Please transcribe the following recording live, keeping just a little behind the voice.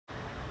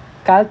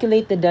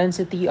Calculate the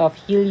density of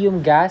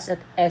helium gas at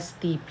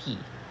STP.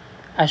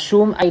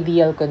 Assume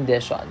ideal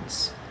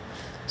conditions.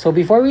 So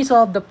before we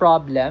solve the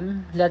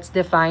problem, let's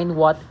define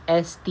what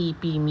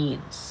STP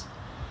means.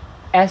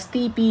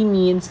 STP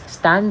means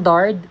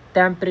standard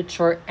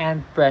temperature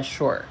and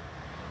pressure.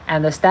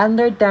 And the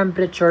standard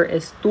temperature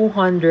is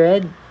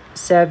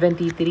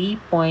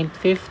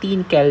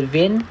 273.15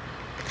 Kelvin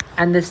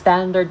and the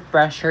standard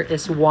pressure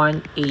is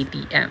 1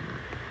 atm.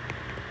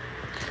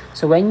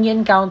 So when you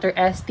encounter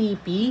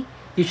STP,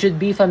 you should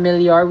be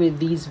familiar with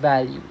these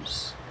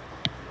values.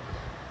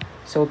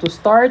 So to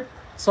start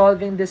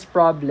solving this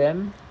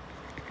problem,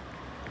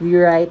 we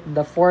write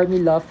the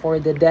formula for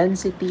the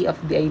density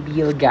of the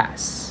ideal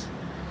gas.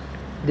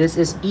 This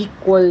is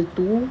equal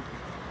to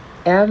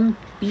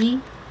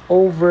MP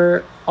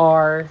over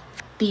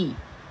RT.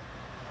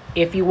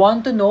 If you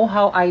want to know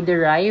how I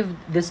derived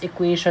this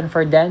equation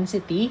for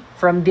density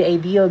from the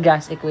ideal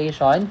gas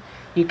equation,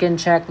 you can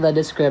check the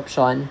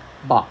description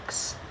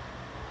box.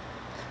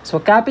 So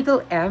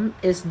capital M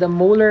is the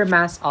molar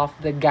mass of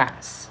the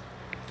gas.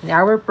 In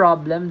our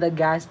problem, the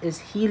gas is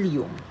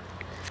helium.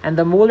 And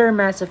the molar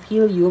mass of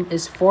helium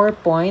is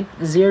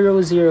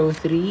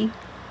 4.003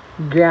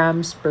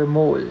 grams per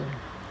mole.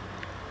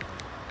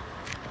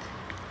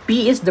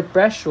 P is the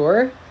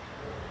pressure.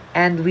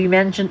 And we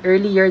mentioned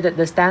earlier that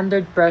the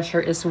standard pressure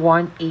is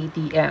 1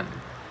 atm.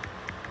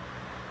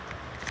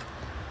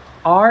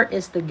 R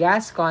is the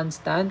gas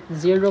constant,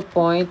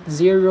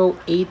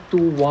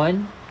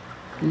 0.0821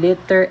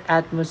 liter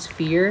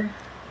atmosphere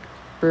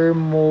per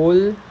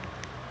mole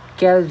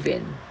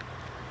Kelvin.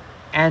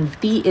 And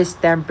T is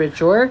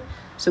temperature.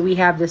 So we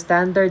have the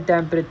standard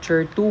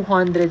temperature,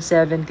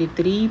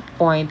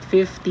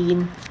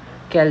 273.15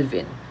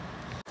 Kelvin.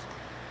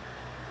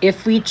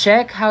 If we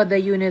check how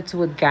the units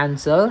would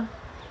cancel,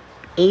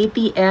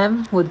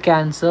 atm would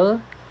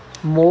cancel,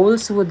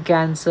 moles would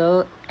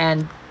cancel,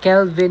 and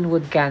Kelvin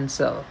would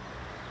cancel.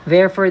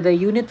 Therefore, the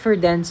unit for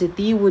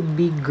density would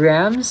be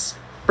grams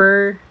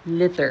per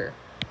liter.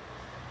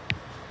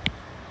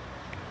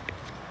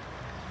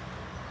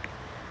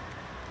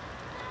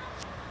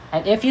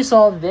 And if you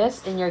solve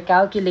this in your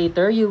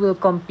calculator, you will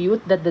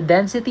compute that the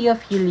density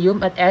of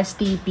helium at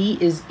STP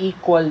is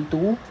equal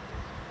to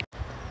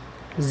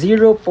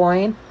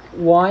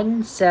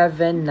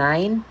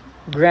 0.179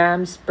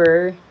 grams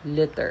per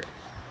liter.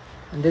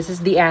 And this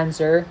is the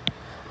answer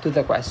to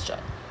the question.